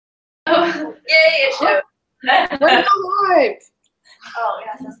Yay, it showed. We're live. Oh,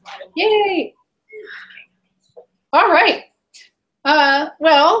 yes, that's live. Yay. All right.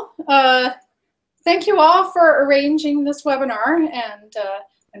 Thank you all for arranging this webinar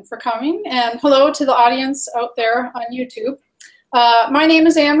and for coming. And hello to the audience out there on YouTube. My name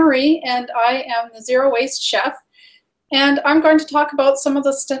is Anne Marie, and I am the Zero Waste Chef. And I'm going to talk about some of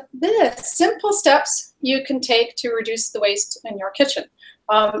the simple steps you can take to reduce the waste in your kitchen.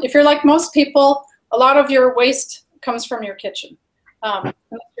 If you're like most people, a lot of your waste comes from your kitchen. Unless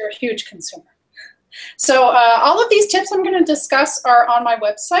you're a huge consumer. So all of these tips I'm going to discuss are on my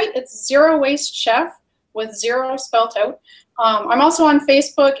website. It's Zero Waste Chef with zero spelt out. I'm also on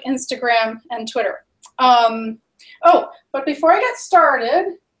Facebook, Instagram, and Twitter. But before I get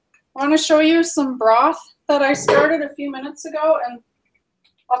started, I want to show you some broth that I started a few minutes ago, and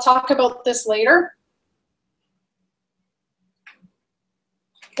I'll talk about this later.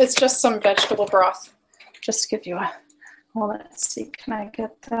 It's just some vegetable broth. Just to give you a, well, let's see, can I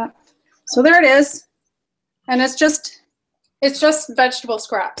get that? So there it is, and it's just vegetable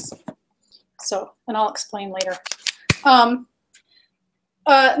scraps. So, and I'll explain later.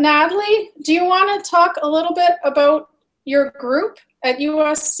 Natalie, do you want to talk a little bit about your group at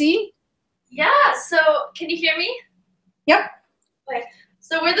USC? Yeah, so can you hear me? Yep. Okay.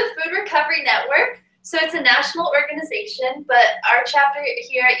 So we're the Food Recovery Network. So it's a national organization, but our chapter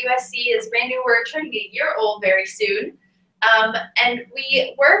here at USC is brand new. We're turning a year old very soon. And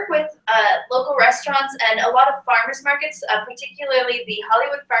we work with local restaurants and a lot of farmers markets, particularly the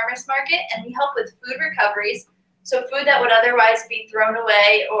Hollywood Farmers Market, and we help with food recoveries. So food that would otherwise be thrown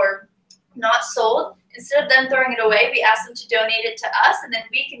away or not sold, instead of them throwing it away, we ask them to donate it to us, and then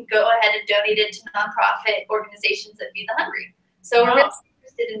we can go ahead and donate it to nonprofit organizations that feed the hungry. So we're really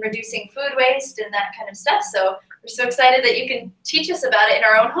interested in reducing food waste and that kind of stuff. So we're so excited that you can teach us about it in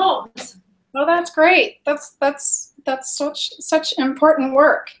our own homes. Well, that's great. That's such important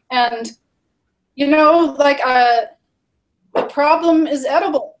work. And you know, like the problem is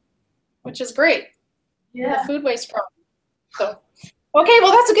edible, which is great. Yeah. The food waste problem. So, okay,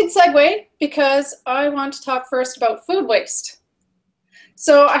 well, that's a good segue because I want to talk first about food waste.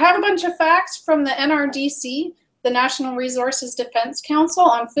 So I have a bunch of facts from the NRDC, the National Resources Defense Council,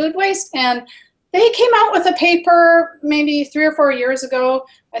 on food waste, and they came out with a paper maybe 3 or 4 years ago.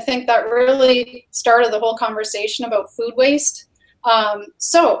 I think that really started the whole conversation about food waste.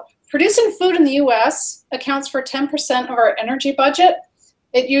 So producing food in the US accounts for 10% of our energy budget.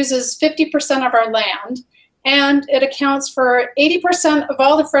 It uses 50% of our land, and it accounts for 80% of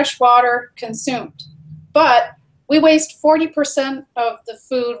all the fresh water consumed. But we waste 40% of the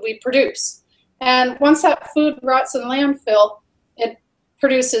food we produce. And once that food rots in landfill, it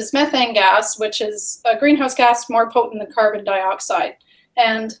produces methane gas, which is a greenhouse gas more potent than carbon dioxide.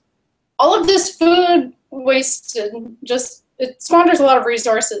 And all of this food waste it squanders a lot of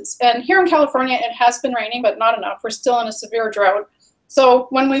resources. And here in California, it has been raining, but not enough. We're still in a severe drought. So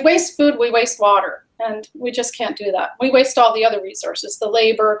when we waste food, we waste water, and we just can't do that. We waste all the other resources, the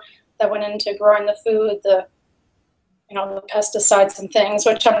labor that went into growing the food, the pesticides and things,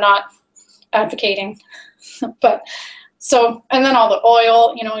 which I'm not advocating. But so, and then all the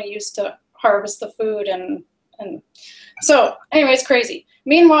oil, used to harvest the food, and so anyways, crazy.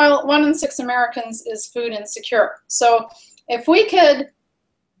 Meanwhile, 1 in 6 Americans is food insecure. So if we could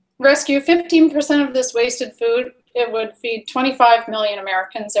rescue 15% of this wasted food, it would feed 25 million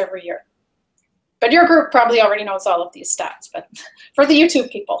Americans every year. But your group probably already knows all of these stats, but for the YouTube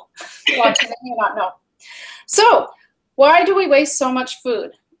people watching, they may not know. So why do we waste so much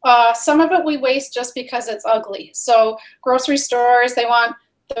food? Some of it we waste just because it's ugly. So grocery stores, they want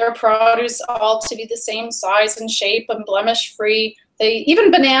their produce all to be the same size and shape and blemish-free.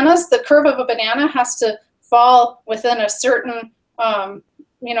 Even bananas, the curve of a banana has to fall within a certain, a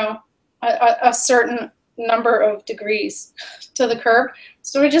certain number of degrees to the curve.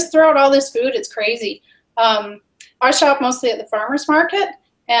 So we just throw out all this food. It's crazy. I shop mostly at the farmer's market,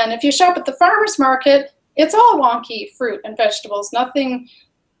 and if you shop at the farmer's market, it's all wonky fruit and vegetables. Nothing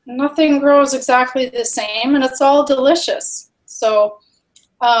grows exactly the same, and it's all delicious. So,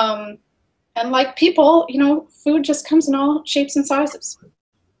 and like people, food just comes in all shapes and sizes.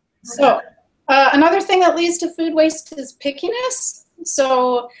 So another thing that leads to food waste is pickiness.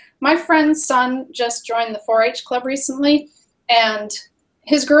 So my friend's son just joined the 4-H club recently, and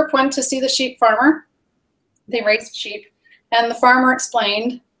his group went to see the sheep farmer. They raised sheep, and the farmer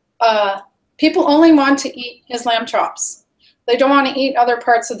explained, people only want to eat his lamb chops. They don't want to eat other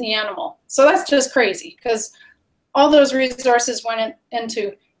parts of the animal. So that's just crazy, because all those resources went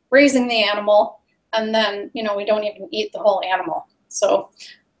into raising the animal, and then, we don't even eat the whole animal. So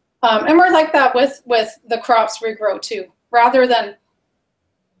And we're like that with the crops we grow too. Rather than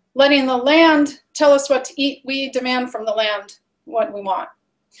letting the land tell us what to eat, we demand from the land what we want.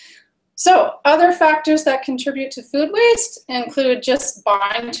 So other factors that contribute to food waste include just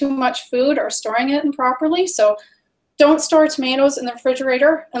buying too much food or storing it improperly. So don't store tomatoes in the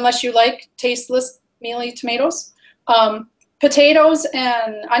refrigerator unless you like tasteless, mealy tomatoes. Potatoes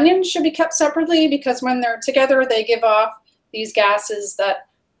and onions should be kept separately because when they're together, they give off these gases that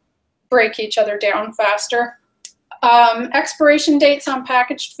break each other down faster. Expiration dates on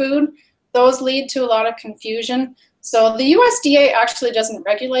packaged food, those lead to a lot of confusion. So the USDA actually doesn't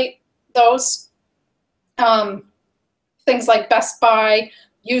regulate those. Things like best by,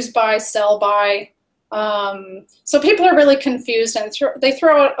 use by, sell by. So people are really confused and they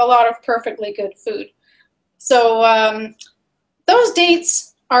throw out a lot of perfectly good food. So those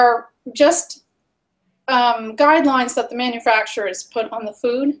dates are just guidelines that the manufacturers put on the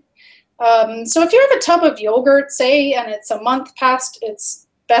food. So if you have a tub of yogurt, say, and it's a month past its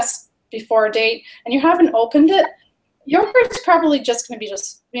best before date, and you haven't opened it, yogurt's probably just going to be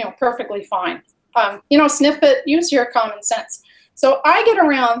just, perfectly fine. Sniff it, use your common sense. So I get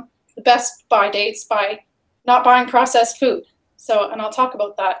around the best buy dates by not buying processed food. And I'll talk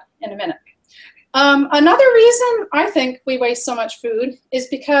about that in a minute. Another reason I think we waste so much food is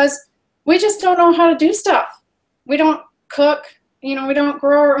because we just don't know how to do stuff. We don't cook, we don't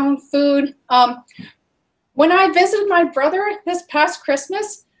grow our own food. When I visited my brother this past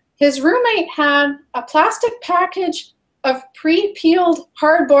Christmas, his roommate had a plastic package of pre-peeled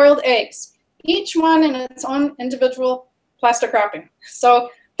hard-boiled eggs, each one in its own individual plastic wrapping. So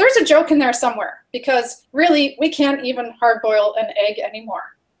there's a joke in there somewhere because really we can't even hard-boil an egg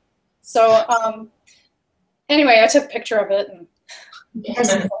anymore. So anyway, I took a picture of it and I was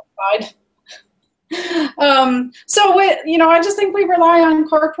horrified. I just think we rely on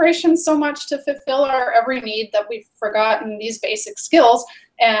corporations so much to fulfill our every need that we've forgotten these basic skills,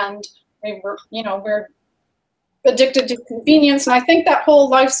 and we're addicted to convenience. And I think that whole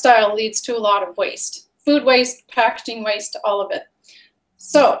lifestyle leads to a lot of waste, food waste, packaging waste, all of it.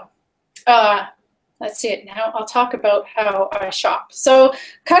 So let's see it now. I'll talk about how I shop. So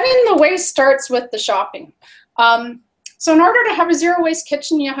cutting the waste starts with the shopping. So in order to have a zero waste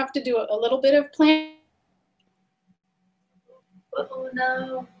kitchen, you have to do a little bit of planning. Oh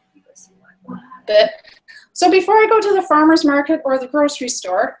no. So before I go to the farmer's market or the grocery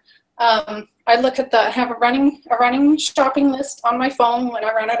store, I have a running shopping list on my phone. When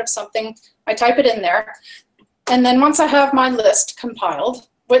I run out of something, I type it in there. And then once I have my list compiled,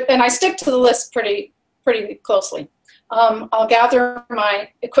 and I stick to the list pretty closely, I'll gather my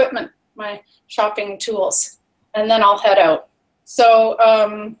equipment, my shopping tools, and then I'll head out.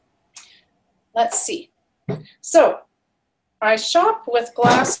 So let's see. So I shop with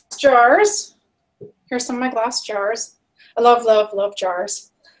glass jars. Here's some of my glass jars. I love, love, love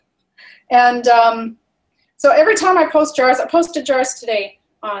jars. And so every time I post jars, I posted jars today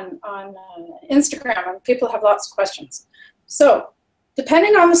on Instagram, and people have lots of questions. So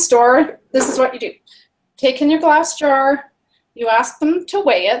depending on the store, this is what you do. Take in your glass jar, you ask them to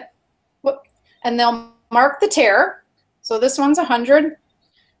weigh it, and they'll mark the tare. So this one's 100.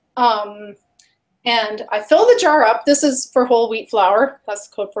 And I fill the jar up. This is for whole wheat flour. That's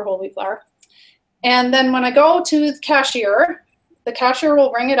the code for whole wheat flour. And then when I go to the cashier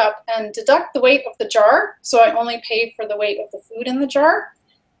will ring it up and deduct the weight of the jar. So I only pay for the weight of the food in the jar.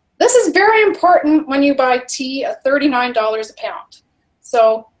 This is very important when you buy tea at $39 a pound.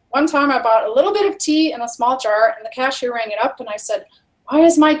 So one time I bought a little bit of tea in a small jar, and the cashier rang it up, and I said, "Why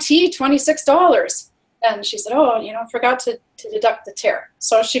is my tea $26? And she said, "Oh, forgot to deduct the tare."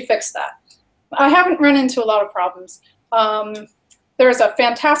 So she fixed that. I haven't run into a lot of problems. There's a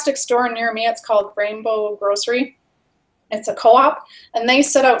fantastic store near me. It's called Rainbow Grocery. It's a co-op, and they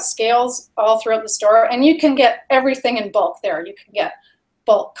set out scales all throughout the store, and you can get everything in bulk there. You can get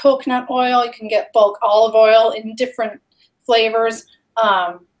bulk coconut oil, you can get bulk olive oil in different flavors,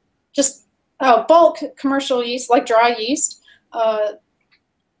 bulk commercial yeast, like dry yeast,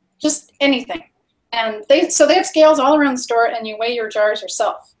 just anything. And they have scales all around the store, and you weigh your jars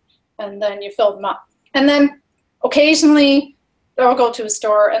yourself, and then you fill them up. And then occasionally they'll go to a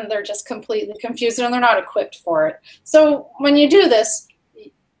store and they're just completely confused and they're not equipped for it. So when you do this,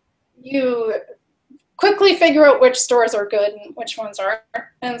 you quickly figure out which stores are good and which ones aren't.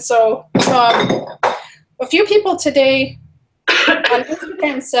 And so a few people today on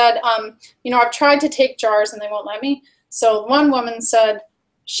Instagram said, I've tried to take jars and they won't let me. So one woman said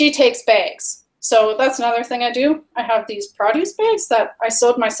she takes bags. So that's another thing I do. I have these produce bags that I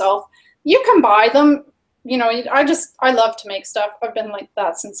sewed myself. You can buy them you know, I love to make stuff. I've been like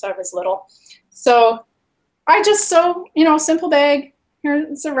that since I was little. So I just sew, you know, simple bag. Here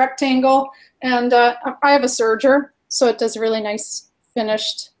it's a rectangle, and I have a serger, so it does a really nice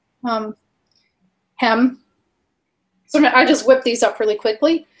finished hem. So I just whip these up really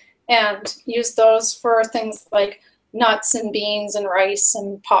quickly and use those for things like nuts and beans and rice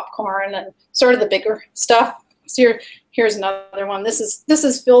and popcorn and sort of the bigger stuff. So here's another one. This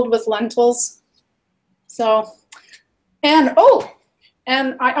is filled with lentils. So, and oh,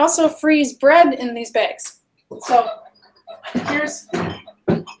 and I also freeze bread in these bags. So here's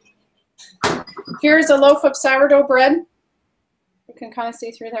a loaf of sourdough bread. You can kind of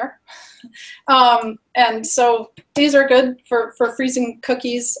see through there. And so these are good for freezing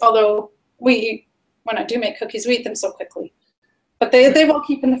cookies, although when I do make cookies, we eat them so quickly. But they will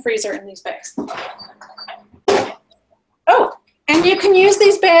keep in the freezer in these bags. Oh, and you can use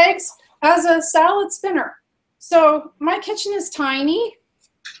these bags as a salad spinner. So my kitchen is tiny.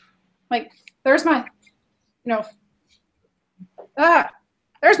 Like, there's my, you know,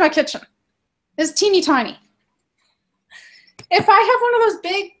 there's my kitchen. It's teeny tiny. If I have one of those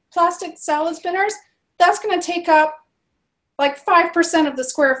big plastic salad spinners, that's going to take up like 5% of the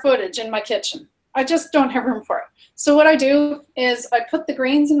square footage in my kitchen. I just don't have room for it. So what I do is I put the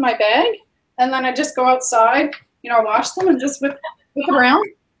greens in my bag, and then I just go outside, you know, wash them and just whip it around.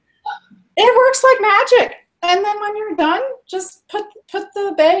 It works like magic. And then when you're done, just put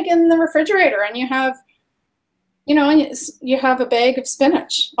the bag in the refrigerator, and you have, you know, you have a bag of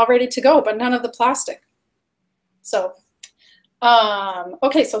spinach all ready to go, but none of the plastic. So,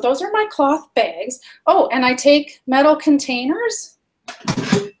 okay, so those are my cloth bags. Oh, and I take metal containers.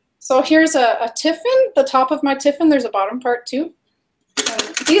 So here's a tiffin, the top of my tiffin. There's a bottom part too.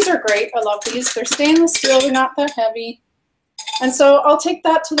 And these are great. I love these. They're stainless steel. They're not that heavy. And so I'll take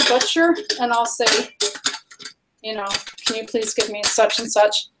that to the butcher, and I'll say, you know, can you please give me such and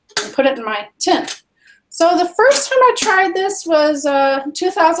such, and put it in my tin. So the first time I tried this was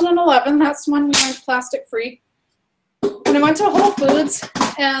 2011. That's when we went plastic free. And I went to Whole Foods,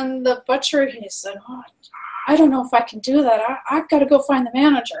 and the butcher, he said, oh, I don't know if I can do that. I've got to go find the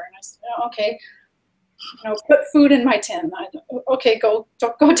manager. And I said, oh, okay, you know, put food in my tin. Okay, go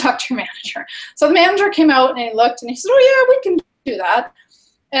talk to your manager. So the manager came out, and he looked, and he said, oh yeah, we can do that.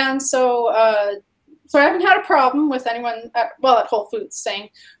 And so, so I haven't had a problem with anyone at Whole Foods saying,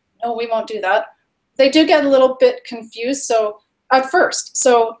 no, we won't do that. They do get a little bit confused. So at first,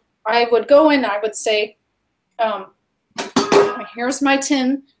 so I would go in, I would say, here's my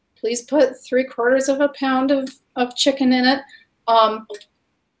tin. Please put 3/4 of a pound of chicken in it.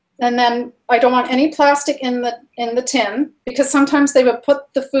 And then I don't want any plastic in the tin, because sometimes they would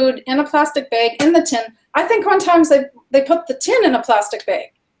put the food in a plastic bag in the tin. I think one time they put the tin in a plastic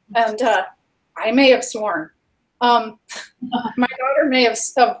bag, and I may have sworn. My daughter may have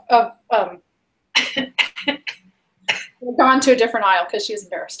gone to a different aisle because she was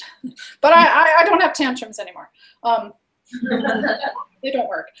embarrassed. But I don't have tantrums anymore. They don't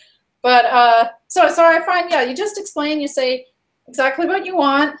work. But so I find, yeah, you just explain, you say exactly what you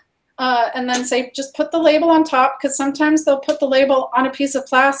want, and then say, just put the label on top, because sometimes they'll put the label on a piece of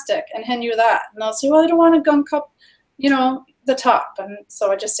plastic and hand you that. And they'll say, well, I don't want to gunk up, you know, the top. And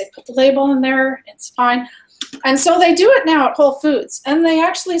so I just say, put the label in there, it's fine. And so they do it now at Whole Foods, and they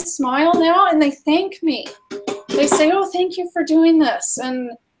actually smile now, and they thank me. They say, oh, thank you for doing this.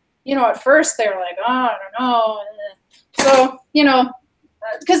 And, you know, at first they're like, oh, I don't know. So, you know,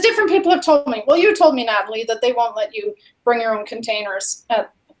 because different people have told me, well, you told me, Natalie, that they won't let you bring your own containers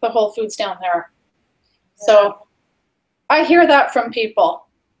at the Whole Foods down there. Yeah. So I hear that from people.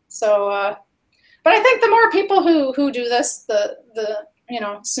 So, but I think the more people who do this, the you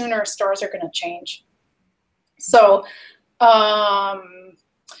know, sooner stores are going to change. So, oh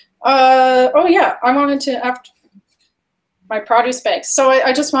yeah, I wanted to, after my produce bags. So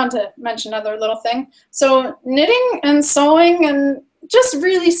I just wanted to mention another little thing. So knitting and sewing and just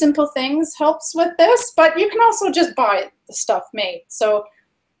really simple things helps with this, but you can also just buy the stuff made. So,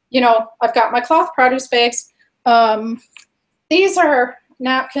 you know, I've got my cloth produce bags. These are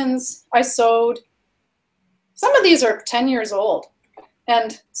napkins I sewed. Some of these are 10 years old.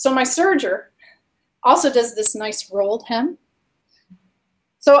 And so my serger also does this nice rolled hem.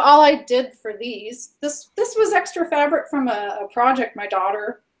 So all I did for these, this was extra fabric from a project my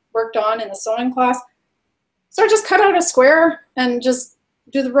daughter worked on in a sewing class. So I just cut out a square and just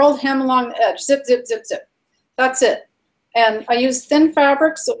do the rolled hem along the edge. Zip, zip, zip, zip. That's it. And I use thin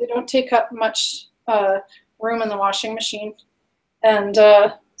fabric so they don't take up much room in the washing machine. And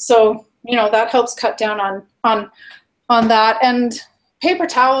so, you know, that helps cut down on that. And paper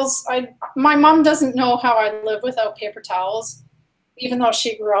towels, my mom doesn't know how I live without paper towels, even though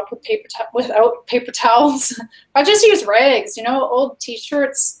she grew up with without paper towels. I just use rags, you know, old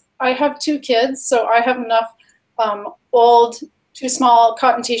t-shirts. I have 2 kids, so I have enough old, too small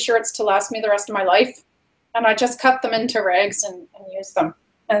cotton t-shirts to last me the rest of my life. And I just cut them into rags and use them.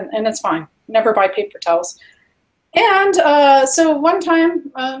 And it's fine. Never buy paper towels. And so one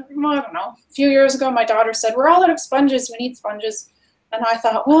time, I don't know, a few years ago, my daughter said, we're all out of sponges. We need sponges. And I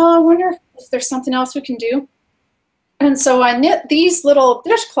thought, well, I wonder if there's something else we can do. And so I knit these little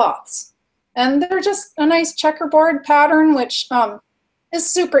dishcloths. And they're just a nice checkerboard pattern, which is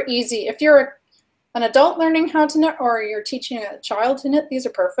super easy. If you're an adult learning how to knit or you're teaching a child to knit, these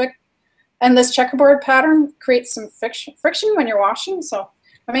are perfect. And this checkerboard pattern creates some friction when you're washing. So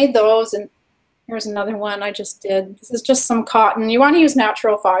I made those, and here's another one I just did. This is just some cotton. You want to use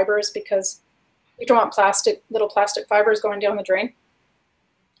natural fibers because you don't want little plastic fibers going down the drain.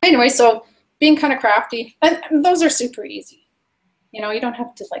 Anyway, so being kind of crafty, and those are super easy. You know, you don't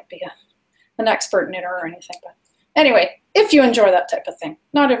have to like be an expert knitter or anything. But anyway, if you enjoy that type of thing,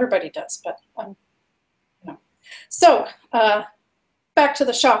 not everybody does, but you know. So back to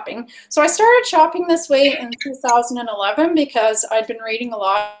the shopping. So I started shopping this way in 2011 because I'd been reading a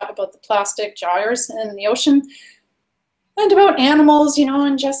lot about the plastic gyres in the ocean and about animals, you know,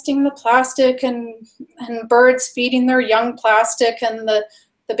 ingesting the plastic and birds feeding their young plastic, and the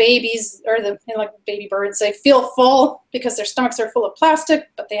babies, or the, you know, like baby birds, they feel full because their stomachs are full of plastic,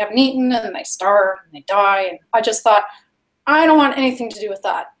 but they haven't eaten and they starve and they die. And I just thought, I don't want anything to do with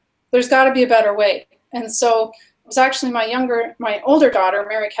that. There's got to be a better way. And so it was actually my older daughter,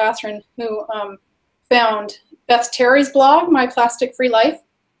 Mary Catherine, who found Beth Terry's blog, My Plastic Free Life.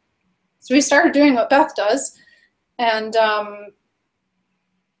 So we started doing what Beth does. And,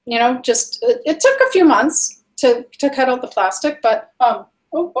 you know, just, it took a few months to cut out the plastic, but, oh,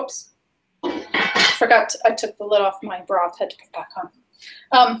 whoops. Forgot, I took the lid off my broth, had to put it back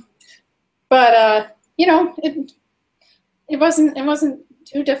on. You know, it wasn't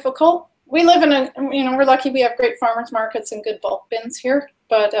too difficult. We live in you know, we're lucky we have great farmers markets and good bulk bins here.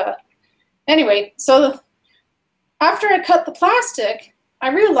 But anyway, so after I cut the plastic, I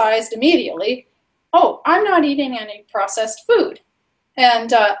realized immediately, oh, I'm not eating any processed food.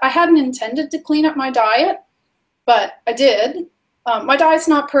 And I hadn't intended to clean up my diet, but I did. My diet's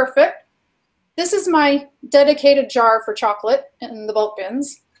not perfect. This is my dedicated jar for chocolate in the bulk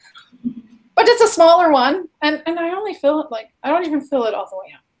bins. But it's a smaller one, and I only fill it, like, I don't even fill it all the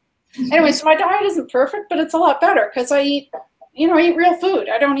way up. Anyway, so my diet isn't perfect, but it's a lot better because I eat, you know, I eat real food.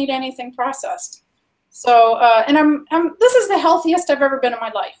 I don't eat anything processed. So, and this is the healthiest I've ever been in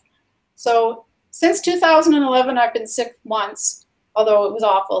my life. So since 2011, I've been sick once, although it was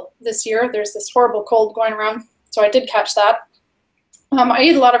awful. This year, there's this horrible cold going around, so I did catch that. I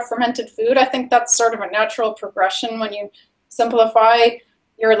eat a lot of fermented food. I think that's sort of a natural progression when you simplify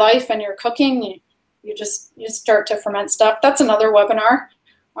your life and your cooking. You start to ferment stuff. That's another webinar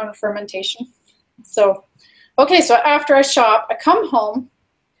on fermentation. So, okay, so after I shop, I come home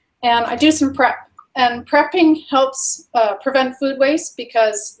and I do some prep. And prepping helps prevent food waste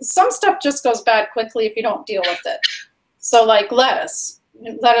because some stuff just goes bad quickly if you don't deal with it. So like lettuce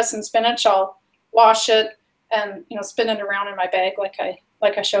and spinach, I'll wash it and, you know, spin it around in my bag like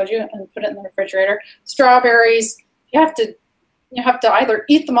I showed you and put it in the refrigerator. Strawberries, you have to either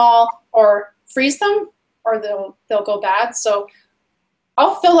eat them all or freeze them or they'll go bad. So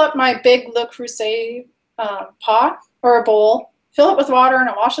I'll fill up my big Le Creuset pot or a bowl, fill it with water, and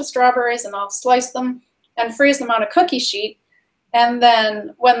I'll wash the strawberries and I'll slice them and freeze them on a cookie sheet. And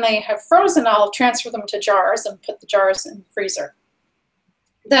then when they have frozen, I'll transfer them to jars and put the jars in the freezer.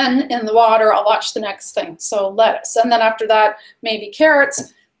 Then in the water, I'll watch the next thing, so lettuce. And then after that, maybe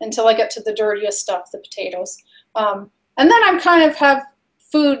carrots until I get to the dirtiest stuff, the potatoes. And then I kind of have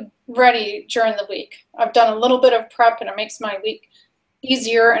food ready during the week. I've done a little bit of prep and it makes my week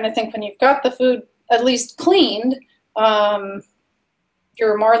easier. And I think when you've got the food at least cleaned,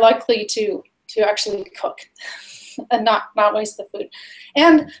 you're more likely to actually cook and not waste the food.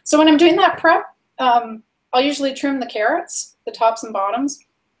 And so when I'm doing that prep, I'll usually trim the carrots, the tops and bottoms.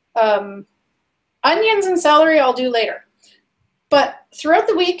 Onions and celery I'll do later. But throughout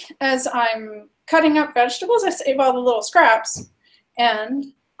the week, as I'm cutting up vegetables, I save all the little scraps and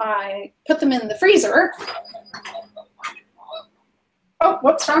I put them in the freezer. Oh,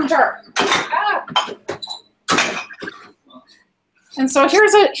 whoops, wrong jar. Ah. And so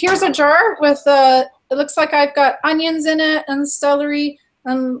here's a jar with it looks like I've got onions in it and celery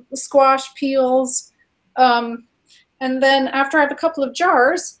and squash peels. And then after I have a couple of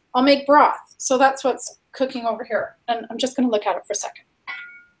jars, I'll make broth. So that's what's cooking over here. And I'm just going to look at it for a second.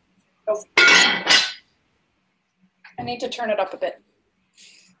 Oh. I need to turn it up a bit.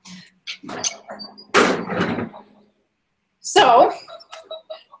 So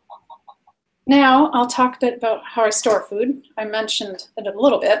now I'll talk a bit about how I store food. I mentioned it a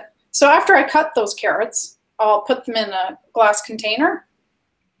little bit. So after I cut those carrots, I'll put them in a glass container.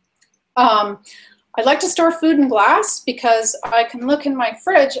 I like to store food in glass because I can look in my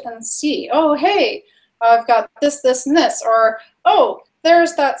fridge and see, oh, hey, I've got this, this, and this. Or, oh,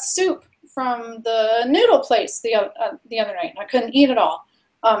 there's that soup from the noodle place the other night. I couldn't eat it all.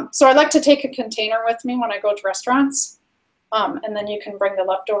 So I like to take a container with me when I go to restaurants. And then you can bring the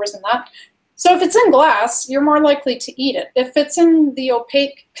leftovers in that. So if it's in glass, you're more likely to eat it. If it's in the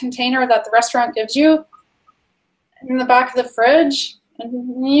opaque container that the restaurant gives you in the back of the fridge,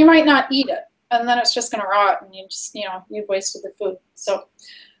 you might not eat it. And then it's just going to rot, and you just, you know, you've wasted the food. So,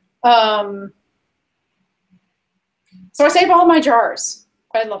 so I save all my jars.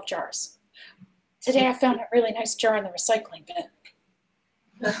 I love jars. Today I found a really nice jar in the recycling bin.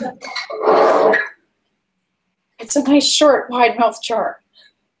 It's a nice, short, wide-mouthed jar.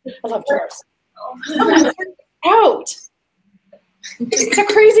 I love jars. Oh, out! It's a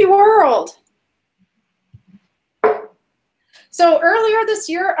crazy world. So earlier this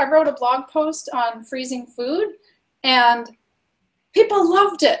year, I wrote a blog post on freezing food, and people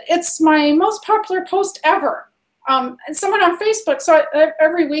loved it. It's my most popular post ever. And someone on Facebook, so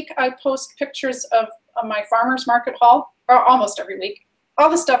every week I post pictures of my farmer's market haul, or almost every week, all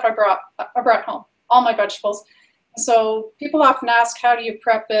the stuff I brought home, all my vegetables. So people often ask, how do you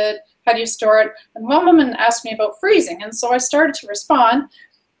prep it? How do you store it? And one woman asked me about freezing, and so I started to respond.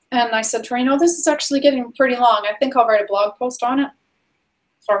 And I said to her, you know, this is actually getting pretty long. I think I'll write a blog post on it.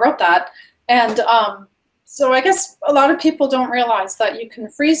 So I wrote that. And so I guess a lot of people don't realize that you can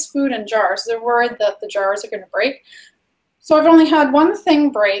freeze food in jars. They're worried that the jars are going to break. So I've only had one thing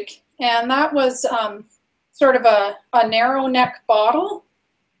break, and that was sort of a narrow neck bottle.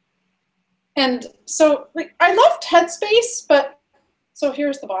 And so like, I left headspace, but so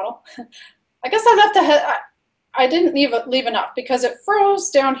here's the bottle. I guess I left the head. I didn't leave enough because it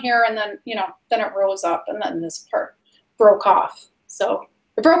froze down here, and then, you know, then it rose up, and then this part broke off. So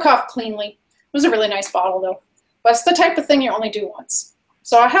it broke off cleanly. It was a really nice bottle though. But it's the type of thing you only do once.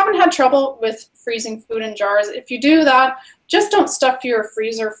 So I haven't had trouble with freezing food in jars. If you do that, just don't stuff your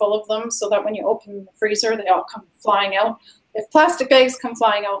freezer full of them so that when you open the freezer, they all come flying out. If plastic bags come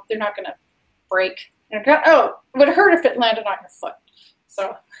flying out, they're not gonna break. Oh, it would hurt if it landed on your foot.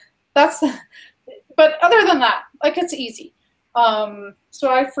 So that's the, but other than that, like, it's easy. So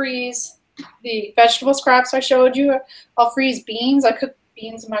I freeze the vegetable scraps I showed you. I'll freeze beans. I cook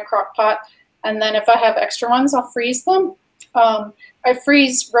beans in my crock pot. And then if I have extra ones, I'll freeze them. I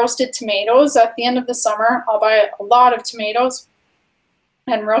freeze roasted tomatoes. At the end of the summer, I'll buy a lot of tomatoes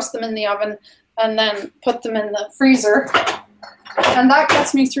and roast them in the oven and then put them in the freezer. And that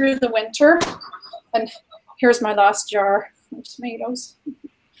gets me through the winter. And here's my last jar of tomatoes.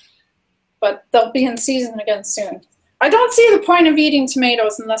 But they'll be in season again soon. I don't see the point of eating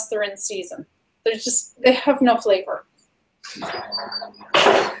tomatoes unless they're in season. They have no flavor.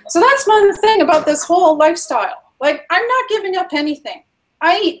 So that's one thing about this whole lifestyle. Like, I'm not giving up anything.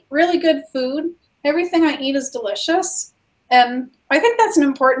 I eat really good food. Everything I eat is delicious. And I think that's an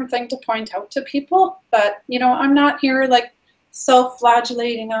important thing to point out to people, that, you know, I'm not here like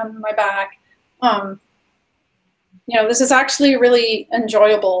self-flagellating on my back. You know, this is actually a really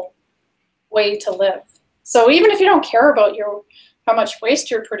enjoyable way to live. So even if you don't care about how much waste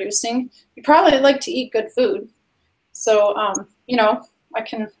you're producing, you probably like to eat good food. So you know, I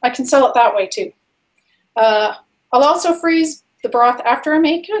can sell it that way too. I'll also freeze the broth after I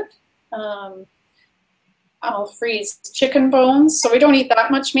make it. I'll freeze chicken bones. So we don't eat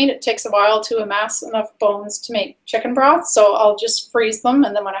that much meat. It takes a while to amass enough bones to make chicken broth. So I'll just freeze them,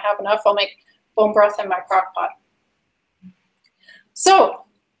 and then when I have enough, I'll make bone broth in my crock pot. So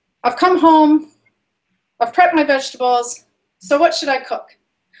I've come home, I've prepped my vegetables, so what should I cook?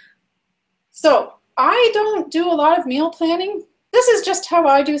 So I don't do a lot of meal planning. This is just how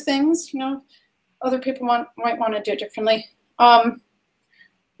I do things, you know. Other people might want to do it differently.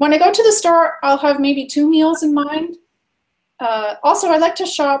 When I go to the store, I'll have maybe 2 meals in mind. Also, I like to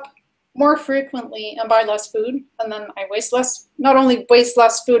shop more frequently and buy less food, and then I waste less, not only waste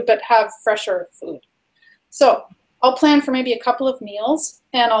less food, but have fresher food. So I'll plan for maybe a couple of meals,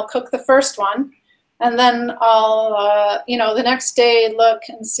 and I'll cook the first one, and then I'll, you know, the next day look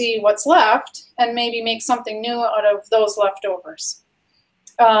and see what's left, and maybe make something new out of those leftovers.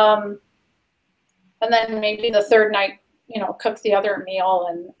 And then maybe the third night, you know, cook the other meal,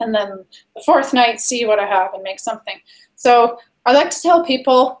 and then the fourth night see what I have and make something. So I like to tell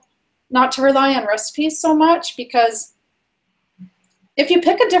people, not to rely on recipes so much, because if you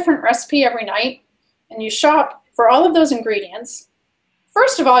pick a different recipe every night and you shop for all of those ingredients,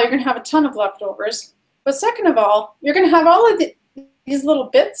 first of all, you're going to have a ton of leftovers. But second of all, you're going to have all of these little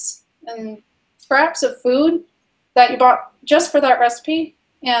bits and scraps of food that you bought just for that recipe,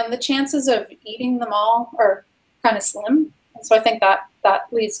 and the chances of eating them all are kind of slim. And so I think that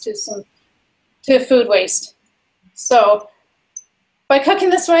leads to food waste. So by cooking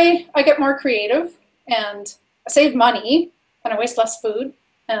this way, I get more creative and I save money and I waste less food,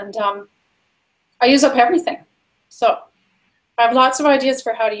 and I use up everything. So I have lots of ideas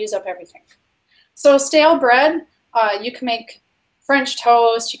for how to use up everything. So stale bread, you can make French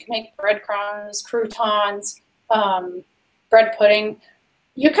toast, you can make breadcrumbs, croutons, bread pudding.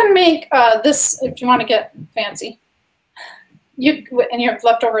 You can make this if you want to get fancy. And you have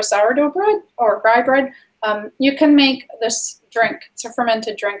leftover sourdough bread or rye bread, you can make this drink. It's a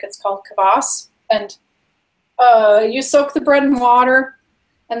fermented drink. It's called kvass. And you soak the bread in water,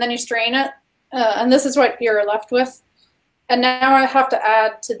 and then you strain it. And this is what you're left with. And now I have to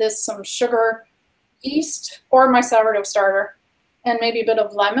add to this some sugar, yeast, or my sourdough starter, and maybe a bit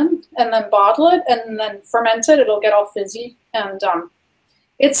of lemon, and then bottle it, and then ferment it. It'll get all fizzy. And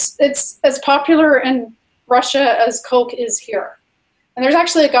it's as popular in Russia as Coke is here. And there's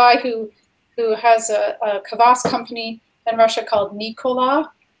actually a guy who has a kvass company in Russia called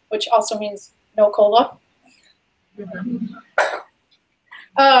Nikola, which also means no cola.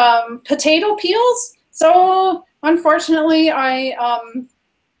 Potato peels. So unfortunately, I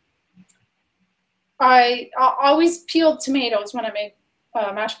always peeled tomatoes when I made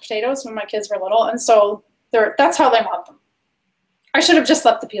mashed potatoes when my kids were little, and so that's how they want them. I should have just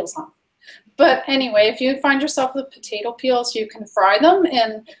left the peels on. But anyway, if you find yourself with potato peels, you can fry them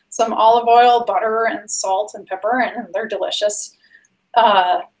in some olive oil, butter, and salt and pepper, and they're delicious.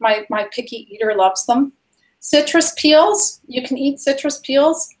 My picky eater loves them. Citrus peels, you can eat citrus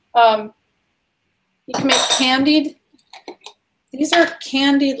peels. You can make candied. These are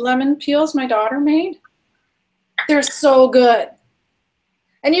candied lemon peels my daughter made. They're so good.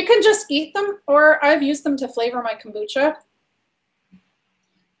 And you can just eat them, or I've used them to flavor my kombucha.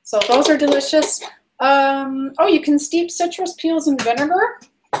 So those are delicious. Oh, you can steep citrus peels in vinegar.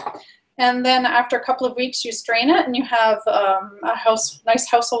 And then after a couple of weeks, you strain it, and you have a nice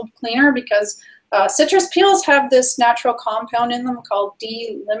household cleaner, because citrus peels have this natural compound in them called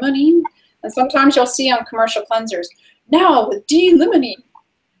D-limonene. And sometimes you'll see on commercial cleansers, now with D-limonene.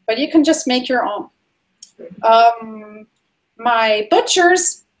 But you can just make your own. My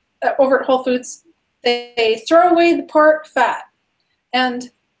butchers over at Whole Foods, they throw away the pork fat.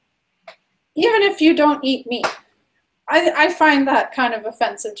 And even if you don't eat meat, I find that kind of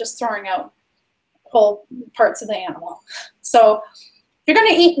offensive, just throwing out whole parts of the animal. So if you're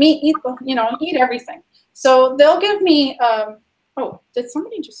going to eat meat, eat everything. So they'll give me, oh, did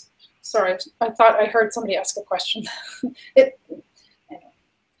somebody just, sorry, I thought I heard somebody ask a question.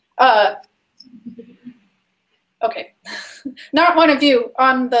 Okay, not one of you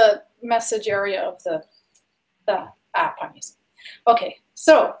on the message area of the app I'm using. Okay,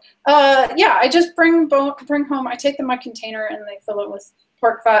 so yeah, I just bring home, I take them my container and they fill it with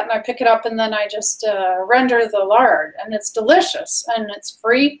pork fat, and I pick it up, and then I just render the lard, and it's delicious and it's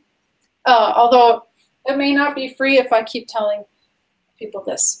free. Although it may not be free if I keep telling people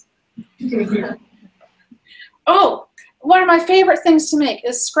this. Oh, one of my favorite things to make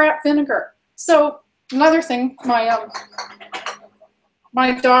is scrap vinegar. So another thing, my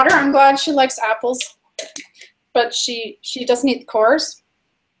daughter, I'm glad she likes apples, but she doesn't eat the cores.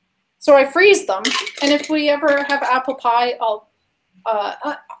 So I freeze them, and if we ever have apple pie,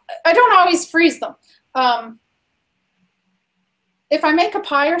 I don't always freeze them. If I make a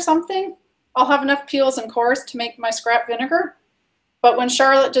pie or something, I'll have enough peels and cores to make my scrap vinegar. But when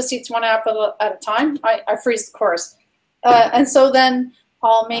Charlotte just eats one apple at a time, I freeze the cores. And so then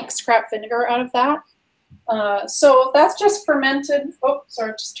I'll make scrap vinegar out of that. So that's just fermented. Oh,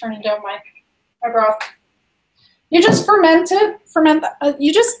 sorry, just turning down my broth. You just ferment that.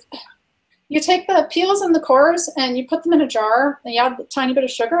 You take the peels and the cores and you put them in a jar, and you add a tiny bit of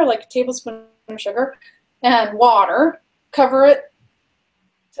sugar, like a tablespoon of sugar, and water. Cover it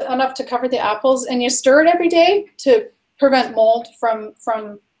enough to cover the apples, and you stir it every day to prevent mold from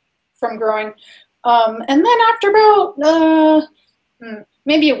growing. And then after about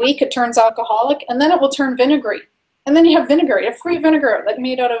maybe a week, it turns alcoholic, and then it will turn vinegary. And then you have vinegar. You have free vinegar, like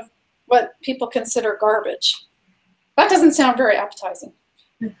made out of what people consider garbage. That doesn't sound very appetizing.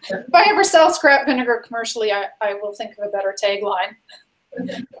 If I ever sell scrap vinegar commercially, I will think of a better tagline.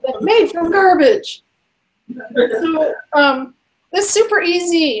 Made from garbage. So It's super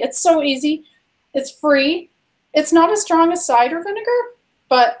easy. It's so easy. It's free. It's not as strong as cider vinegar,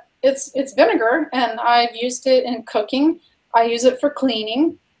 but it's vinegar, and I've used it in cooking. I use it for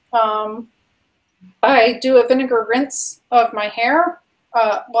cleaning. I do a vinegar rinse of my hair.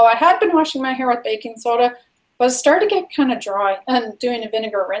 Well, I had been washing my hair with baking soda, but it started to get kind of dry and doing a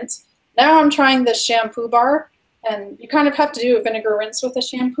vinegar rinse. Now I'm trying this shampoo bar, and you kind of have to do a vinegar rinse with a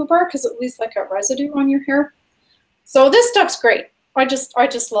shampoo bar because it leaves like a residue on your hair. So this stuff's great. I just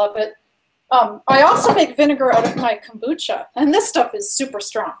love it. I also make vinegar out of my kombucha, and this stuff is super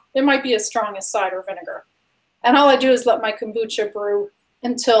strong. It might be as strong as cider vinegar. And all I do is let my kombucha brew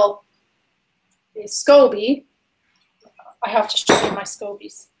until the SCOBY. I have to show you my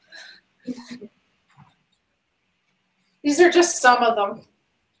SCOBYs. These are just some of them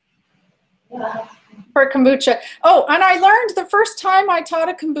for kombucha. Oh, and I learned the first time I taught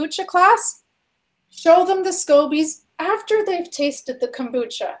a kombucha class, show them the SCOBYs after they've tasted the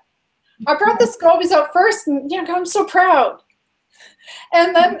kombucha. I brought the SCOBYs out first, and I'm so proud.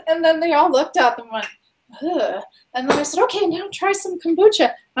 And then they all looked at them and went, ugh. And then I said, okay, now try some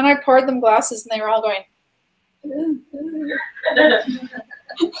kombucha. And I poured them glasses, and they were all going,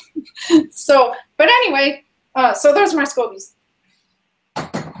 so, but anyway, so those are my SCOBYs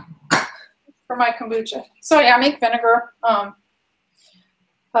for my kombucha. So yeah, I make vinegar.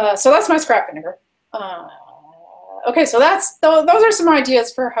 So that's my scrap vinegar. Okay, so those are some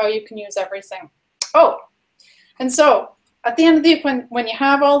ideas for how you can use everything. Oh, and so at the end of the week, when you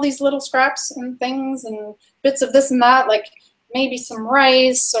have all these little scraps and things and bits of this and that, like maybe some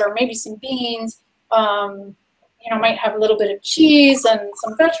rice or maybe some beans, might have a little bit of cheese and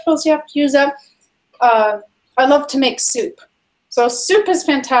some vegetables you have to use up. I love to make soup. So soup is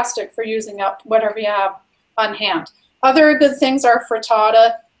fantastic for using up whatever you have on hand. Other good things are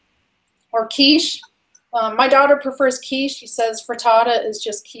frittata or quiche. My daughter prefers quiche. She says frittata is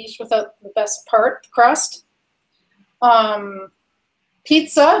just quiche without the best part, the crust.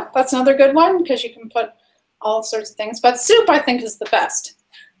 Pizza, that's another good one because you can put all sorts of things. But soup, I think, is the best.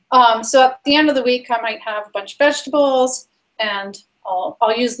 So at the end of the week, I might have a bunch of vegetables, and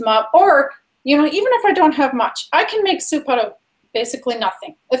I'll use them up. Or, even if I don't have much, I can make soup out of basically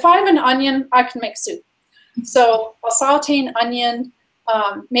nothing. If I have an onion, I can make soup. So I'll saute an onion,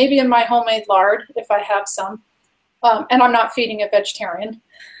 maybe in my homemade lard if I have some, and I'm not feeding a vegetarian.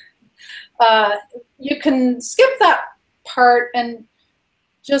 You can skip that part and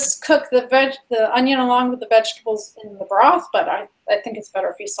just cook the onion along with the vegetables in the broth, but I think it's better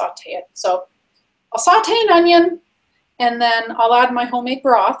if you saute it. So I'll saute an onion, and then I'll add my homemade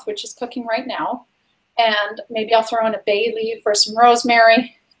broth, which is cooking right now, and maybe I'll throw in a bay leaf or some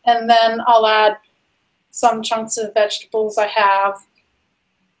rosemary, and then I'll add some chunks of vegetables I have.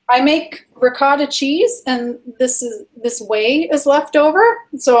 I make ricotta cheese, and this whey is left over,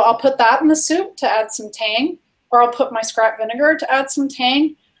 so I'll put that in the soup to add some tang, or I'll put my scrap vinegar to add some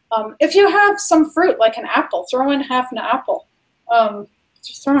tang. If you have some fruit, like an apple, throw in half an apple.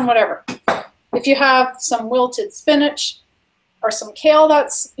 Just throw in whatever. If you have some wilted spinach or some kale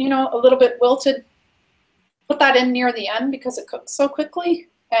that's, a little bit wilted, put that in near the end because it cooks so quickly.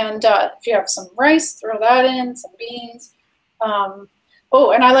 And if you have some rice, throw that in, some beans.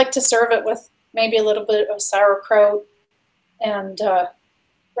 Oh, and I like to serve it with maybe a little bit of sauerkraut. And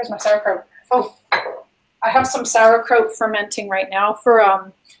where's my sauerkraut? Oh, I have some sauerkraut fermenting right now for,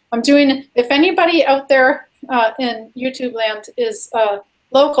 I'm doing, if anybody out there in YouTube land is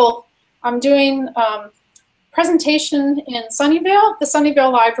local, I'm doing presentation in Sunnyvale, the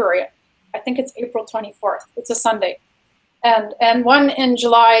Sunnyvale Library. I think it's April 24th. It's a Sunday. And one in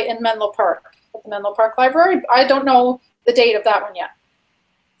July in Menlo Park, at the Menlo Park Library. I don't know the date of that one yet.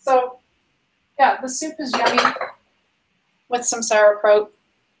 So, yeah, the soup is yummy with some sauerkraut.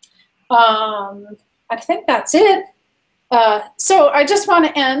 I think that's it. So I just want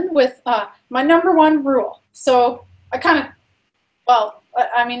to end with my #1 rule. So you're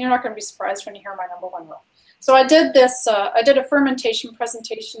not going to be surprised when you hear my #1 rule. So I did this, I did a fermentation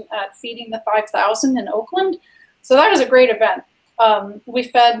presentation at Feeding the 5,000 in Oakland. So that was a great event. We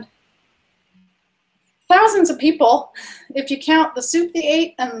fed thousands of people, if you count the soup they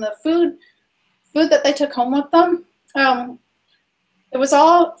ate and the food that they took home with them. It was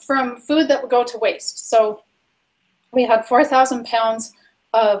all from food that would go to waste. So we had 4,000 pounds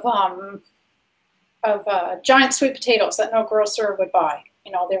of giant sweet potatoes that no grocer would buy.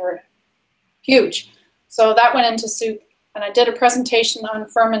 They were huge. So that went into soup, and I did a presentation on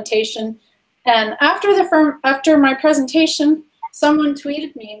fermentation. And after my presentation, someone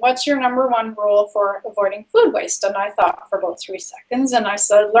tweeted me, "What's your #1 rule for avoiding food waste?" And I thought for about 3 seconds, and I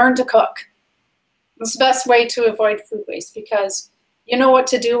said, "Learn to cook." It's the best way to avoid food waste because you know what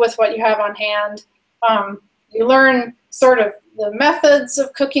to do with what you have on hand. You learn sort of the methods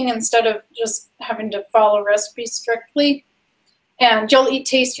of cooking instead of just having to follow recipes strictly. And you'll eat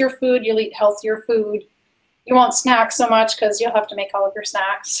tastier food, you'll eat healthier food. You won't snack so much because you'll have to make all of your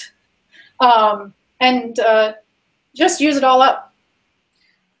snacks. And just use it all up.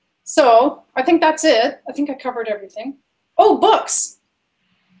 So I think that's it. I think I covered everything. Oh, books.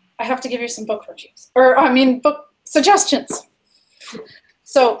 I have to give you some book reviews, or I mean book suggestions.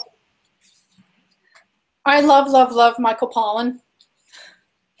 So I love Michael Pollan.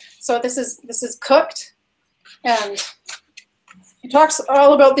 So this is Cooked, and he talks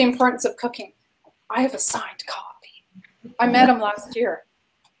all about the importance of cooking. I have a signed copy. I met him last year,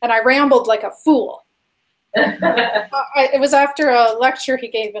 and I rambled like a fool. It was after a lecture he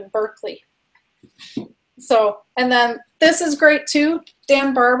gave in Berkeley. So, and then this is great too.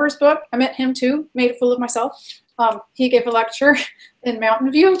 Dan Barber's book. I met him too. Made a fool of myself. He gave a lecture in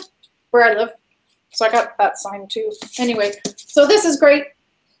Mountain View, where I live. So I got that signed too. Anyway, so this is great.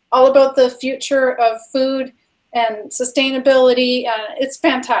 All about the future of food and sustainability. It's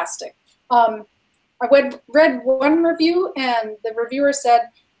fantastic. I read one review, and the reviewer said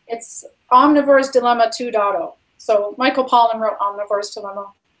it's Omnivore's Dilemma 2.0. So Michael Pollan wrote Omnivore's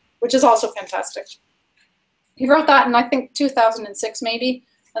Dilemma, which is also fantastic. He wrote that in, I think, 2006 maybe,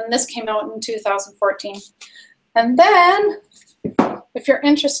 and this came out in 2014. And then, if you're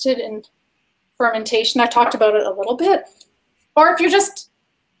interested in fermentation, I talked about it a little bit. Or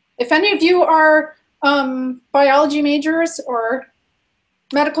if any of you are biology majors or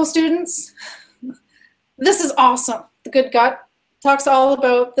medical students, this is awesome. The Good Gut talks all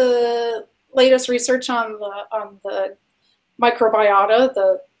about the latest research on the microbiota,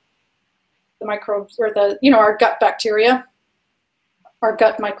 the microbes, or our gut bacteria, our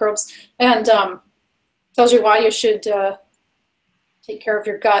gut microbes, and tells you why you should take care of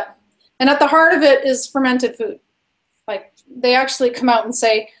your gut. And at the heart of it is fermented food. Like, they actually come out and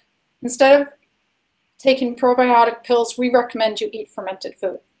say, instead of taking probiotic pills, we recommend you eat fermented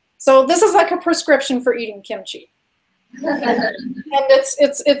food. So this is like a prescription for eating kimchi. And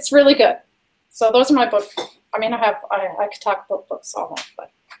it's really good. So those are my books. I mean, I could talk about books all night,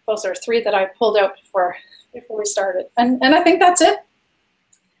 but those are 3 that I pulled out before we started. And I think that's it.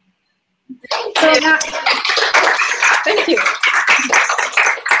 So thank you.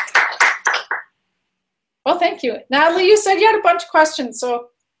 Well, thank you. Natalie, you said you had a bunch of questions, so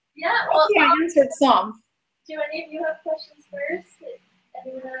yeah, well, I answered some. Do any of you have questions first?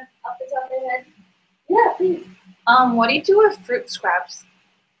 Anyone off the top of their head? Yeah, please. What do you do with fruit scraps?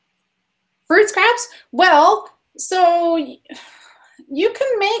 Fruit scraps? Well, so you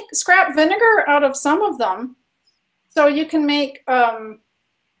can make scrap vinegar out of some of them. So you can make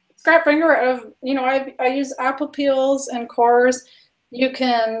scrap vinegar out of, I use apple peels and cores. You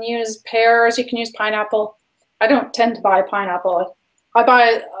can use pears. You can use pineapple. I don't tend to buy pineapple. I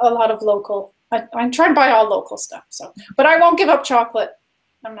buy a lot of local. I try to buy all local stuff. So, but I won't give up chocolate.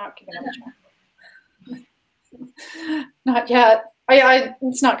 I'm not giving up chocolate. Not yet.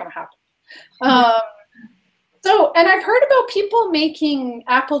 It's not going to happen. So, and I've heard about people making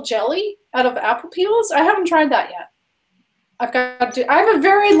apple jelly out of apple peels. I haven't tried that yet. I have a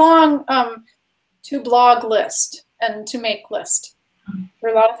very long to blog list and to make list. There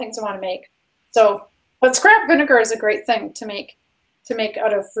are a lot of things I want to make. So, but scrap vinegar is a great thing to make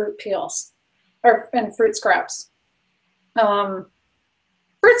out of fruit peels and fruit scraps.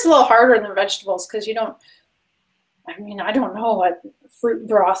 Fruit's a little harder than vegetables because you don't. I mean, I don't know what fruit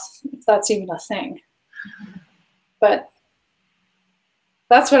broth, if that's even a thing. But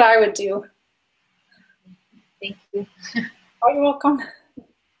that's what I would do. Thank you. Oh, you're welcome.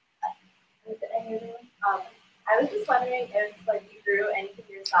 I was just wondering if you grew anything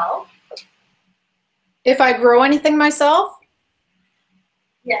yourself. If I grow anything myself?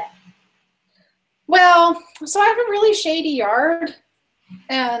 Yeah. Well, so I have a really shady yard,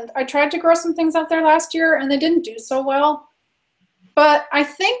 and I tried to grow some things out there last year, and they didn't do so well. But I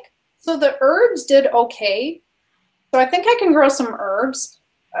think, so the herbs did okay. So I think I can grow some herbs.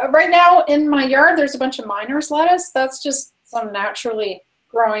 Right now in my yard, there's a bunch of miner's lettuce. That's just some naturally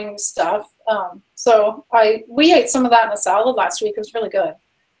growing stuff. So we ate some of that in a salad last week. It was really good.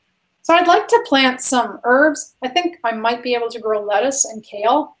 So I'd like to plant some herbs. I think I might be able to grow lettuce and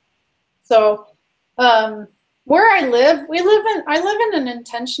kale. So where I live, I live in an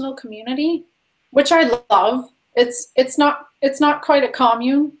intentional community, which I love. It's not quite a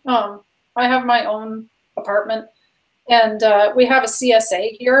commune. I have my own apartment, and we have a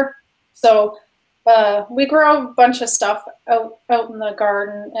CSA here. So we grow a bunch of stuff out in the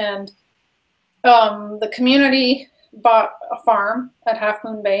garden, and The community bought a farm at Half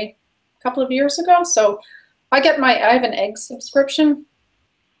Moon Bay a couple of years ago, so I have an egg subscription.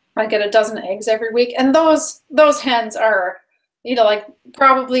 I get a dozen eggs every week, and those hens are, like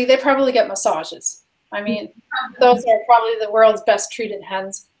they probably get massages. I mean, those are probably the world's best treated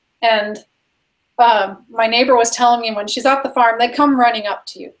hens. And my neighbor was telling me when she's at the farm, they come running up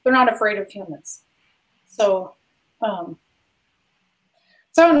to you. They're not afraid of humans. So,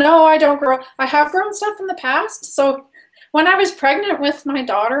 so no, I don't grow. I have grown stuff in the past. So when I was pregnant with my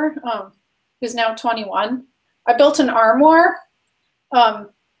daughter, who's now 21, I built an armoire.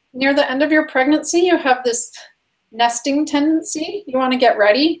 Near the end of your pregnancy, you have this nesting tendency. You want to get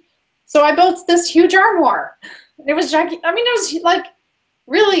ready. So I built this huge armoire. It was gigantic. I mean, it was like,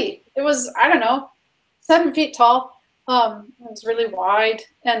 really, it was, I don't know, 7 feet tall. It was really wide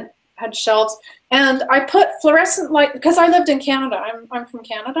and had shelves. And I put fluorescent light, because I lived in Canada. I'm from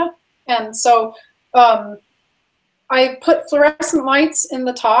Canada. And so I put fluorescent lights in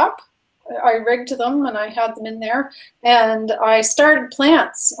the top. I rigged them and I had them in there. And I started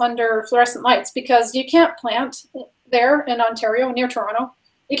plants under fluorescent lights because you can't plant there in Ontario, near Toronto.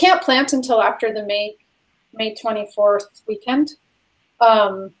 You can't plant until after the May 24th weekend.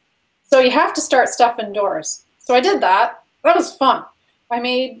 So you have to start stuff indoors. So I did that. That was fun. I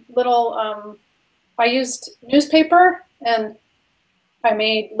made little, I used newspaper and I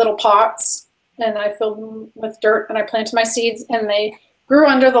made little pots and I filled them with dirt and I planted my seeds and they grew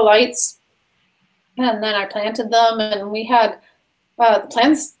under the lights. And then I planted them and we had the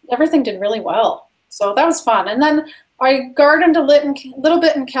plants, everything did really well. So that was fun. And then I gardened a little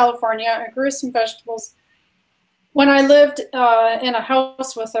bit in California. I grew some vegetables when I lived in a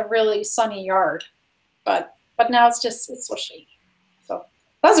house with a really sunny yard. But now it's so shady. So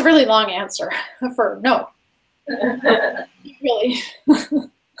that's a really long answer for no. Really.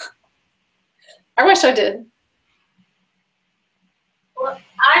 I wish I did. Well,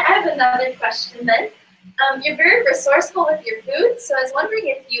 I have another question then. You're very resourceful with your food, so I was wondering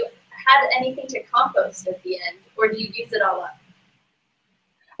if you had anything to compost at the end, or do you use it all up?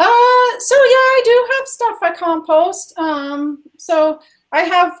 So yeah, I do have stuff I compost. So I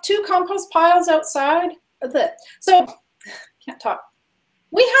have 2 compost piles outside. So can't talk.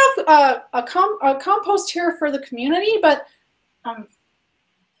 We have a compost here for the community, but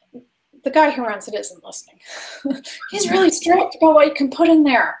the guy who runs it isn't listening. He's really strict about what you can put in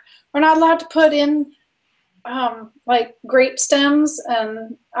there. We're not allowed to put in like grape stems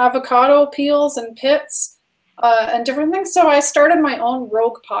and avocado peels and pits and different things. So I started my own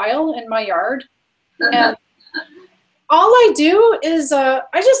rogue pile in my yard. And all I do is I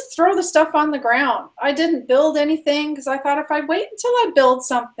just throw the stuff on the ground. I didn't build anything because I thought if I wait until I build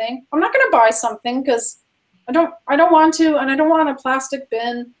something, I'm not going to buy something because I don't want to, and I don't want a plastic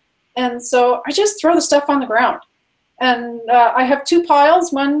bin. And so I just throw the stuff on the ground. And I have 2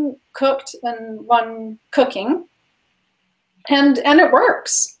 piles, one cooked and one cooking. And it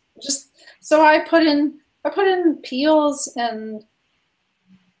works. So I put in peels and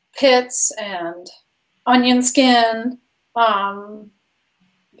pits and onion skin,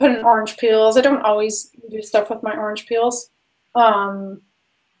 put in orange peels. I don't always do stuff with my orange peels. I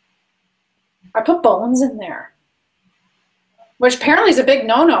put bones in there, which apparently is a big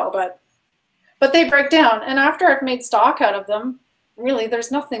no-no, but they break down. And after I've made stock out of them, really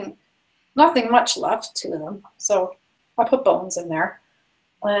there's nothing much left to them. So I put bones in there.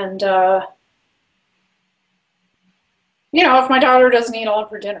 And you know, if my daughter doesn't eat all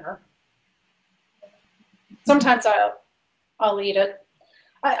of her dinner, sometimes I'll eat it.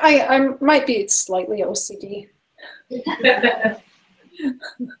 I might be slightly OCD.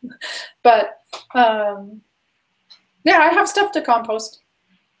 But yeah, I have stuff to compost.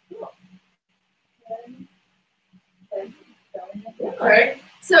 Alright.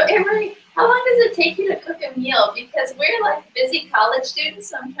 So Emery, how long does it take you to cook a meal? Because we're like busy college students,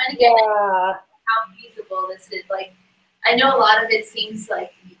 so I'm trying to get how feasible this is. Like, I know a lot of it seems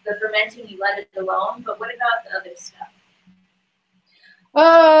like the fermenting, you let it alone, but what about the other stuff?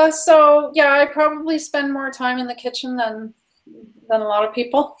 So yeah, I probably spend more time in the kitchen than a lot of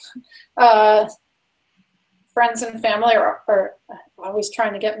people. Friends and family are always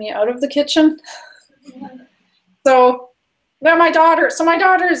trying to get me out of the kitchen. So now my daughter's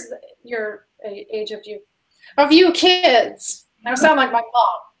your age of you kids. I sound like my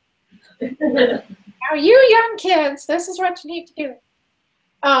mom. Now you young kids, this is what you need to do.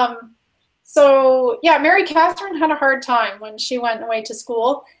 So yeah, Mary Catherine had a hard time when she went away to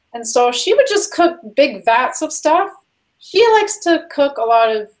school, and so she would just cook big vats of stuff. She likes to cook a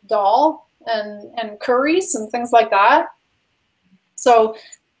lot of dal and curries and things like that. So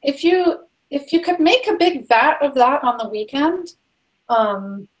if you if you could make a big vat of that on the weekend,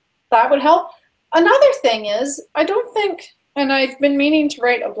 that would help. Another thing is, I don't think, and I've been meaning to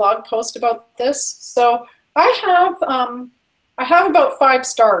write a blog post about this, so I have about 5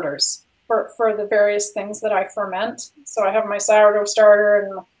 starters for the various things that I ferment. So I have my sourdough starter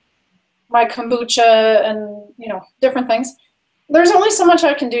and my kombucha and, you know, different things. There's only so much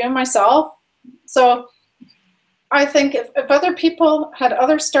I can do myself. So I think if other people had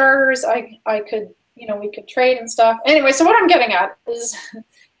other starters, I could, you know, we could trade and stuff. Anyway, so what I'm getting at is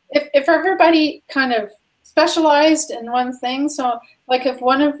if everybody kind of specialized in one thing, so like if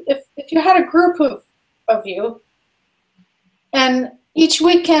you had a group of you, and each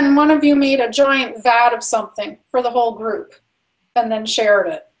weekend one of you made a giant vat of something for the whole group and then shared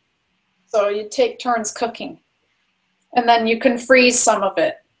it. So you take turns cooking, and then you can freeze some of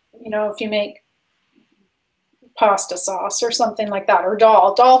it. You know, if you make pasta sauce or something like that, or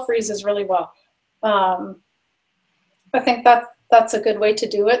dal freezes really well. I think that's a good way to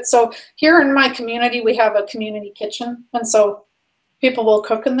do it. So here in my community, we have a community kitchen, and so people will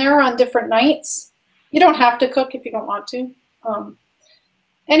cook in there on different nights. You don't have to cook if you don't want to.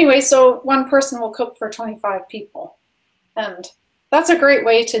 Anyway, so one person will cook for 25 people, and that's a great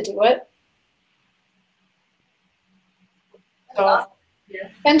way to do it. So,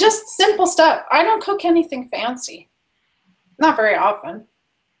 and just simple stuff. I don't cook anything fancy. Not very often.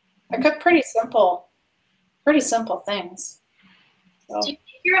 I cook pretty simple things. So. Do you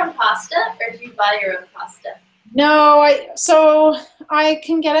make your own pasta, or do you buy your own pasta? No, so I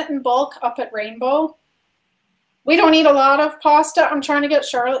can get it in bulk up at Rainbow. We don't eat a lot of pasta. I'm trying to get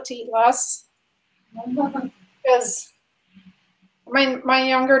Charlotte to eat less because my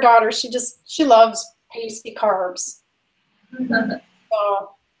younger daughter, she loves pasty carbs.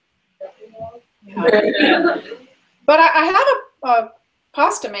 So, yeah. But I have a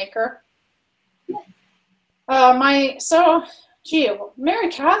pasta maker. Mary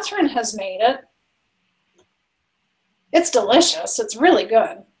Catherine has made it. It's delicious. It's really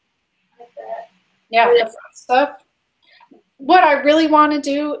good. Yeah, the front stuff. What I really want to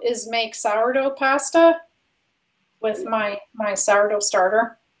do is make sourdough pasta with my sourdough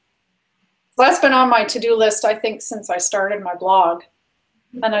starter. So that's been on my to-do list, I think, since I started my blog,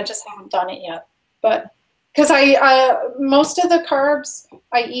 and I just haven't done it yet. But because most of the carbs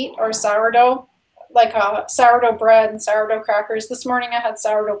I eat are sourdough, like sourdough bread and sourdough crackers. This morning I had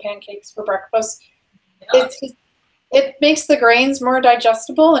sourdough pancakes for breakfast. Yeah. It makes the grains more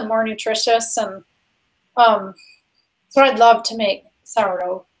digestible and more nutritious, and so I'd love to make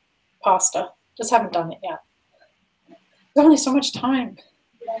sourdough pasta. Just haven't done it yet. There's only so much time.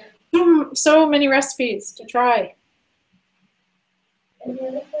 So many recipes to try. Any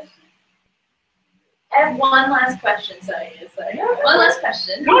other questions? I have one last question. Sorry. One last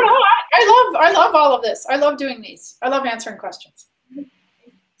question. No, I love all of this. I love doing these. I love answering questions.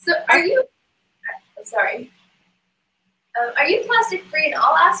 So are you plastic free in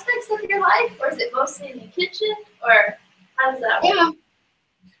all aspects of your life, or is it mostly in the kitchen, or how does that work? Yeah.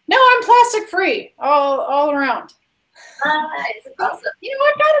 No, I'm plastic free all around. Nice. Awesome. You know,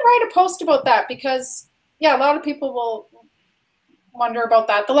 I've got to write a post about that because, yeah, a lot of people will wonder about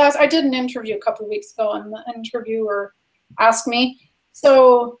that. I did an interview a couple of weeks ago, and the interviewer asked me.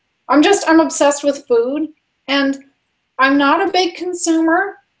 So I'm obsessed with food, and I'm not a big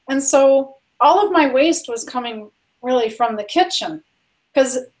consumer, and so all of my waste was coming really from the kitchen,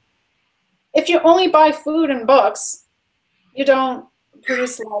 because if you only buy food and books, you don't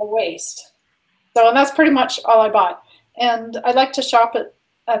produce a lot of waste. So, and that's pretty much all I bought. And I like to shop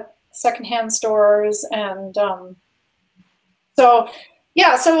at secondhand stores, and so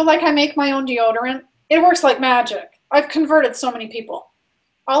like I make my own deodorant. It works like magic. I've converted so many people.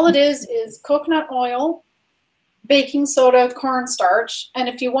 All it is coconut oil, baking soda, cornstarch, and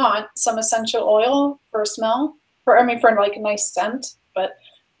if you want some essential oil for a smell, for like a nice scent, but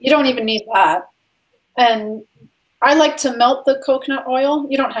you don't even need that. And I like to melt the coconut oil.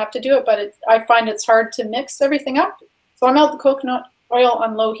 You don't have to do it, but I find it's hard to mix everything up. So I melt the coconut oil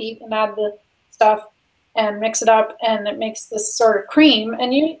on low heat and add the stuff and mix it up, and it makes this sort of cream.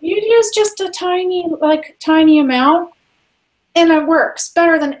 And you use just a tiny amount, and it works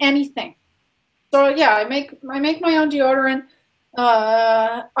better than anything. So yeah, I make my own deodorant.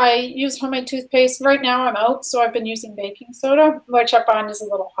 I use homemade toothpaste. Right now I'm out, so I've been using baking soda, which I find is a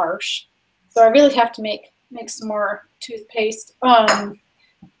little harsh. So I really have to make some more toothpaste.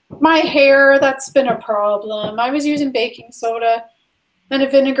 My hair, that's been a problem. I was using baking soda and a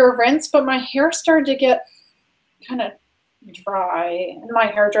vinegar rinse, but my hair started to get kind of dry. And my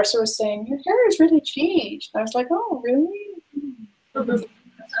hairdresser was saying, your hair has really changed. And I was like, oh, really?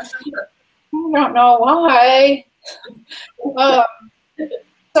 don't know why.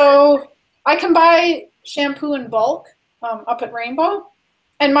 So I can buy shampoo in bulk up at Rainbow.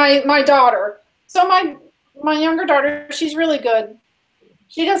 And my daughter, so my younger daughter, she's really good.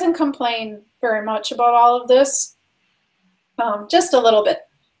 She doesn't complain very much about all of this, just a little bit.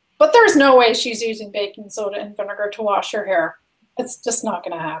 But there's no way she's using baking soda and vinegar to wash her hair. It's just not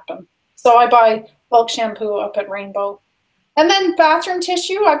going to happen. So I buy bulk shampoo up at Rainbow. And then bathroom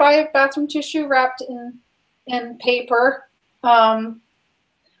tissue, I buy bathroom tissue wrapped in paper.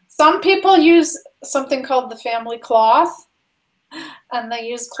 Some people use something called the family cloth, and they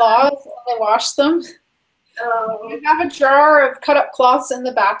use cloths and they wash them. We have a jar of cut up cloths in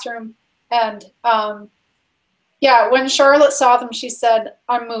the bathroom, and yeah, when Charlotte saw them, she said,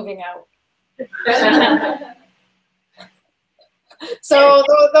 "I'm moving out." So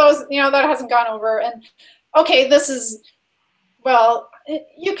those, that hasn't gone over. And okay, this is, well,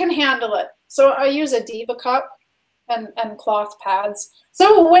 you can handle it. So I use a Diva cup and cloth pads.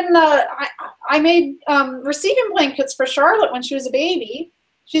 So when I made receiving blankets for Charlotte when she was a baby,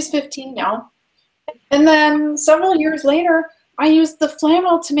 she's 15 now. And then several years later, I used the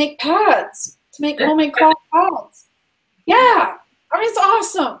flannel to make pads, to make homemade cloth pads. Yeah, I mean, it's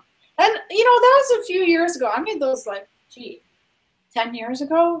awesome. And, that was a few years ago. I made those 10 years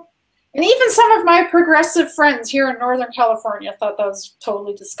ago. And even some of my progressive friends here in Northern California thought that was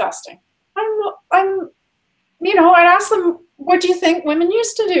totally disgusting. I'd ask them, what do you think women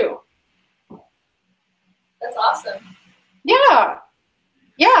used to do? That's awesome. Yeah.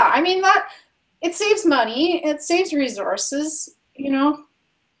 Yeah, I mean, it saves money. It saves resources,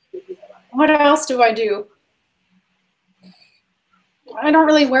 What else do I do? I don't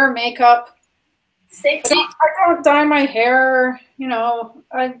really wear makeup. Safety. I don't dye my hair,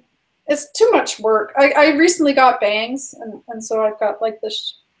 it's too much work. I recently got bangs, and so I've got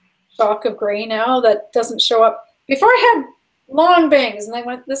this shock of gray now that doesn't show up. Before I had long bangs, and they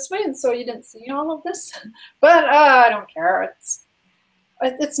went this way, and so you didn't see all of this. But I don't care.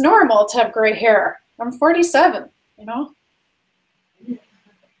 It's normal to have gray hair. I'm 47,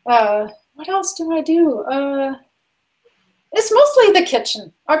 What else do I do? It's mostly the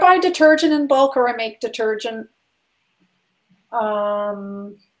kitchen. I buy detergent in bulk, or I make detergent.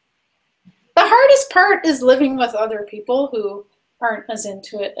 The hardest part is living with other people who aren't as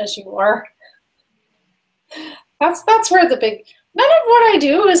into it as you are. That's where none of what I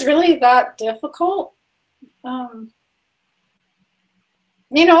do is really that difficult. So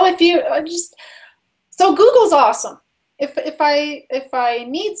Google's awesome. If I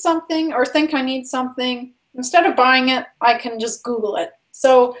need something or think I need something, instead of buying it, I can just Google it.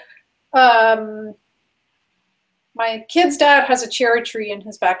 So my kid's dad has a cherry tree in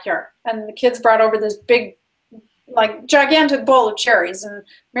his backyard, and the kids brought over this big, gigantic bowl of cherries, and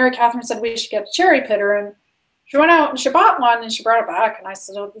Mary Catherine said we should get a cherry pitter, and she went out and she bought one, and she brought it back, and I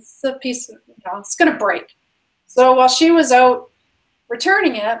said, oh, this is a piece of, it's gonna break. So while she was out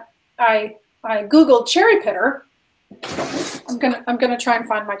returning it, I Googled cherry pitter. I'm gonna try and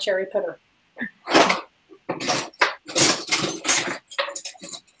find my cherry pitter.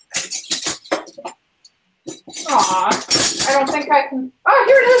 Aw, I don't think I can. Oh,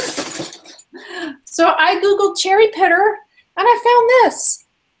 here it is. So I Googled cherry pitter, and I found this.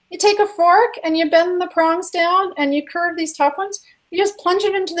 You take a fork and you bend the prongs down and you curve these top ones. You just plunge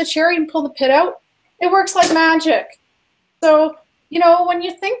it into the cherry and pull the pit out. It works like magic. So, when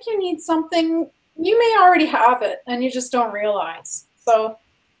you think you need something, you may already have it and you just don't realize. So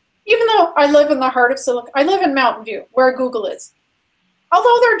even though I live in the heart of Silicon, I live in Mountain View, where Google is.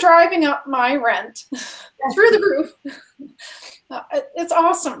 Although they're driving up my rent through the roof, it's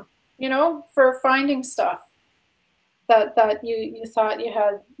awesome, for finding stuff that you thought you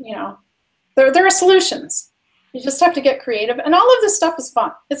had, there are solutions. You just have to get creative. And all of this stuff is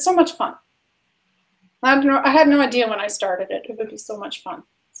fun. It's so much fun. I had no idea when I started it. It would be so much fun.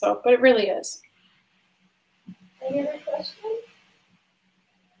 But it really is. Any other questions?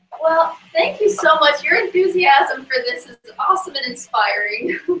 Well, thank you so much. Your enthusiasm for this is awesome and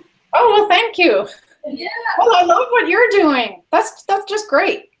inspiring. Oh, well, thank you. Yeah. Well, I love what you're doing. That's just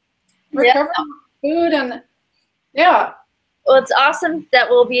great. Recovering food and yeah. Well, it's awesome that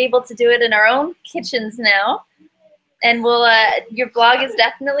we'll be able to do it in our own kitchens now. And your blog is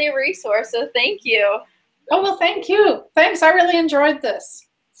definitely a resource, so thank you. Oh, well, thank you. Thanks. I really enjoyed this.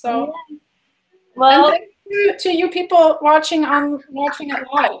 So, yeah. Well, and thank you to you people watching it live.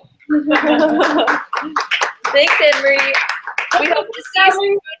 Thanks, Anne-Marie. We hope to see you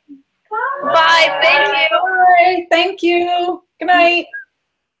soon. Bye. Thank you. Bye. Thank you. Good night.